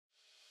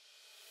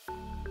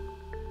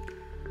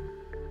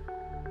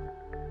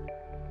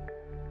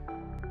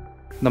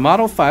The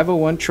Model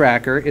 501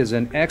 tracker is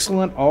an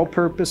excellent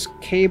all-purpose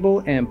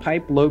cable and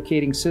pipe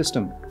locating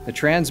system. The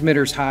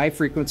transmitter's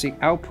high-frequency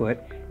output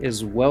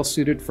is well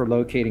suited for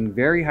locating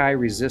very high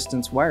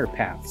resistance wire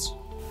paths.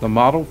 The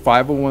Model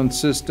 501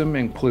 system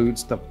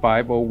includes the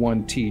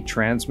 501T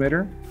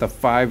transmitter, the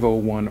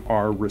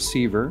 501R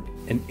receiver,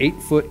 an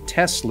 8-foot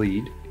test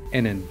lead,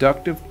 an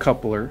inductive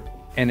coupler,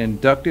 an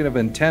inductive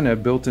antenna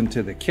built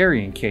into the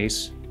carrying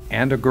case,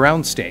 and a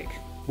ground stake.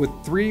 With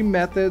 3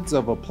 methods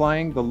of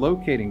applying the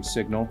locating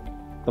signal,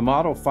 the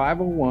Model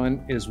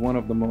 501 is one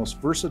of the most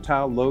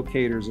versatile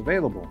locators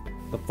available.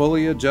 The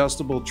fully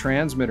adjustable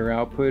transmitter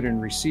output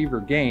and receiver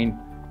gain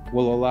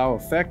will allow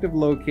effective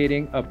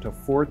locating up to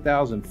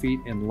 4,000 feet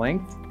in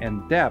length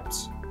and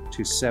depths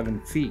to 7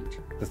 feet.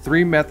 The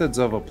 3 methods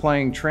of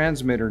applying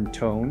transmitter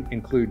tone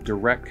include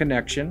direct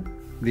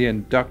connection, the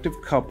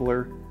inductive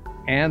coupler,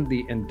 and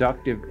the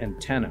inductive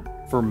antenna.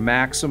 For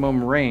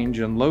maximum range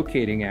and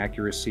locating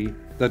accuracy,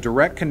 the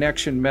direct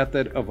connection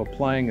method of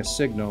applying a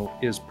signal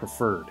is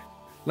preferred.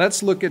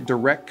 Let's look at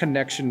direct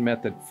connection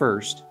method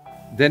first,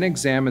 then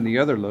examine the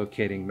other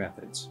locating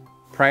methods.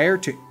 Prior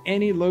to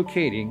any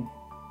locating,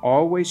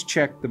 always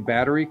check the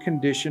battery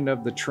condition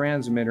of the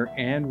transmitter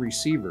and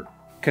receiver.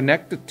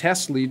 Connect the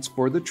test leads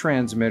for the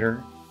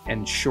transmitter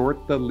and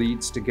short the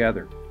leads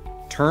together.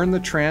 Turn the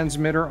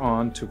transmitter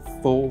on to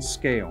full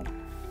scale.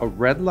 A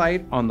red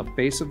light on the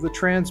face of the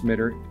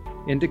transmitter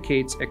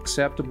indicates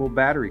acceptable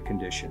battery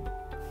condition.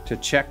 To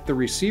check the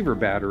receiver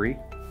battery,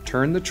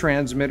 turn the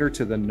transmitter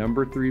to the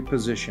number 3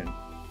 position.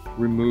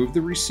 Remove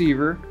the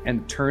receiver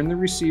and turn the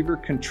receiver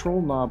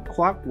control knob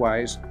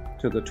clockwise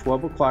to the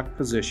 12 o'clock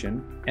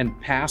position and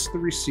pass the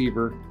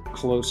receiver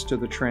close to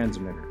the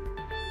transmitter.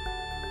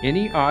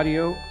 Any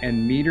audio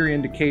and meter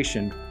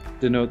indication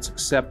denotes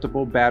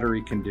acceptable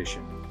battery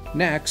condition.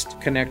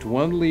 Next, connect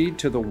one lead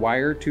to the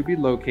wire to be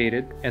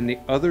located and the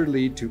other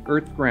lead to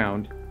earth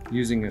ground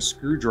using a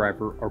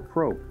screwdriver or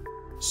probe.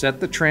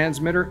 Set the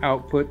transmitter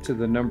output to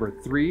the number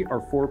 3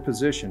 or 4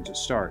 position to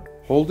start.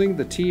 Holding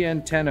the T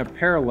antenna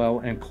parallel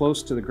and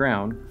close to the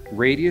ground,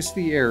 radius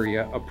the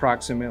area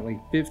approximately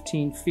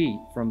 15 feet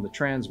from the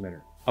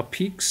transmitter. A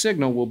peak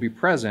signal will be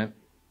present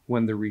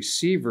when the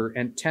receiver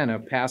antenna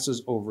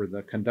passes over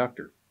the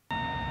conductor.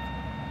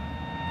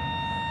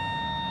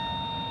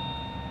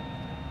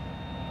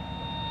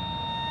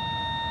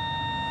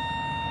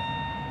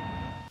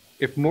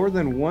 If more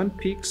than one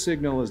peak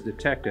signal is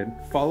detected,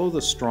 follow the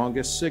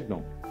strongest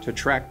signal. To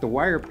track the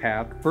wire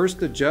path,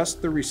 first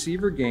adjust the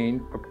receiver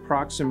gain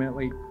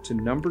approximately to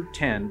number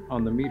 10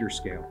 on the meter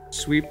scale.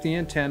 Sweep the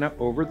antenna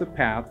over the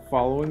path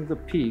following the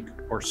peak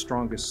or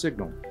strongest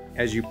signal.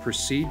 As you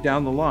proceed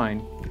down the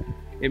line,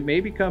 it may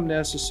become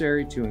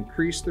necessary to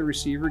increase the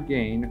receiver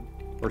gain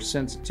or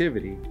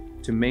sensitivity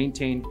to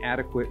maintain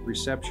adequate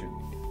reception.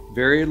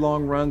 Very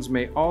long runs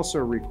may also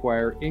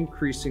require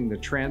increasing the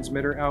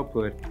transmitter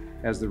output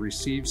as the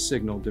received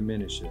signal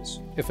diminishes.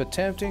 If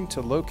attempting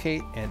to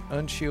locate an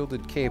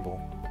unshielded cable,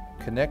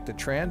 connect the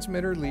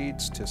transmitter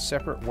leads to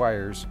separate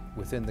wires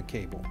within the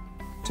cable.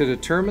 To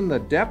determine the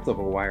depth of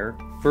a wire,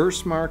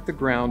 first mark the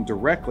ground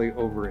directly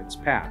over its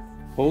path.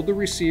 Hold the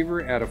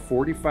receiver at a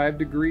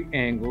 45-degree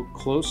angle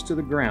close to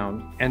the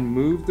ground and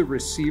move the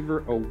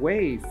receiver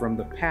away from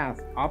the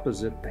path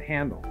opposite the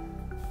handle.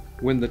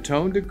 When the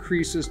tone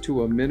decreases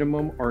to a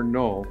minimum or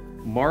null,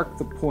 mark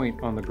the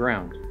point on the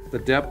ground. The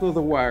depth of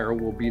the wire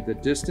will be the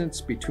distance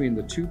between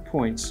the 2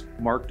 points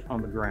marked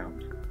on the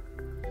ground.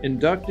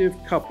 Inductive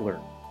coupler.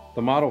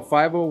 The Model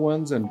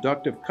 501's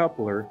inductive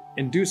coupler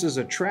induces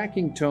a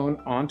tracking tone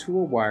onto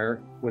a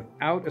wire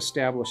without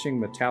establishing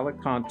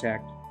metallic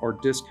contact or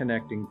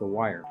disconnecting the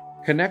wire.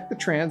 Connect the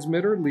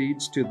transmitter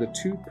leads to the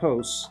 2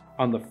 posts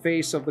on the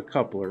face of the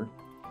coupler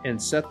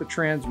and set the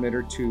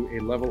transmitter to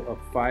a level of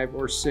 5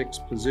 or 6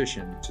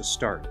 position to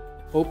start.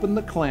 Open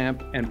the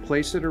clamp and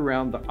place it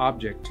around the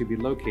object to be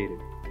located.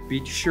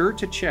 Be sure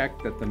to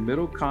check that the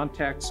middle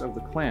contacts of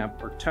the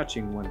clamp are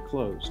touching when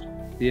closed.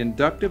 The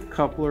inductive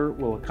coupler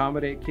will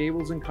accommodate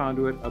cables and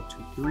conduit up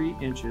to 3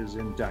 inches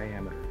in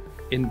diameter.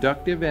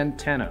 Inductive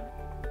antenna.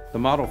 The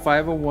Model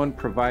 501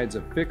 provides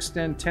a fixed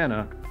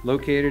antenna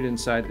located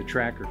inside the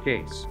tracker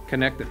case.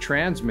 Connect the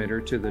transmitter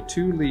to the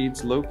 2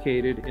 leads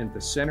located in the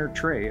center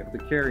tray of the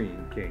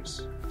carrying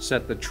case.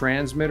 Set the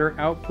transmitter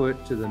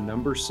output to the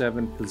number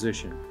 7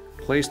 position.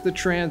 Place the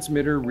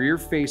transmitter rear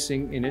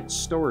facing in its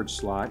storage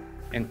slot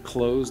and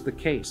close the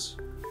case.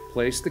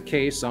 Place the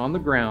case on the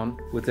ground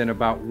within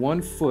about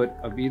 1 foot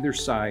of either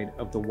side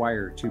of the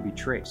wire to be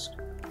traced.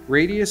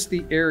 Radius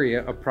the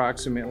area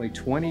approximately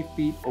 20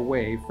 feet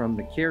away from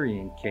the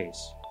carrying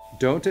case.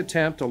 Don't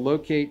attempt to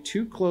locate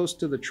too close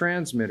to the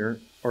transmitter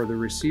or the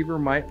receiver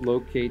might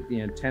locate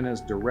the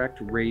antenna's direct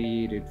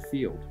radiated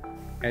field.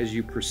 As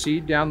you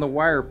proceed down the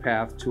wire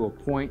path to a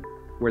point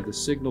where the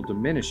signal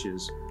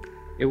diminishes,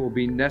 it will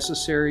be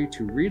necessary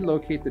to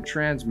relocate the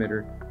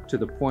transmitter to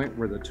the point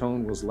where the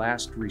tone was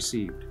last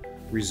received.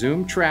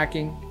 Resume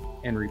tracking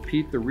and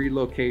repeat the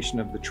relocation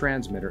of the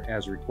transmitter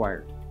as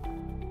required.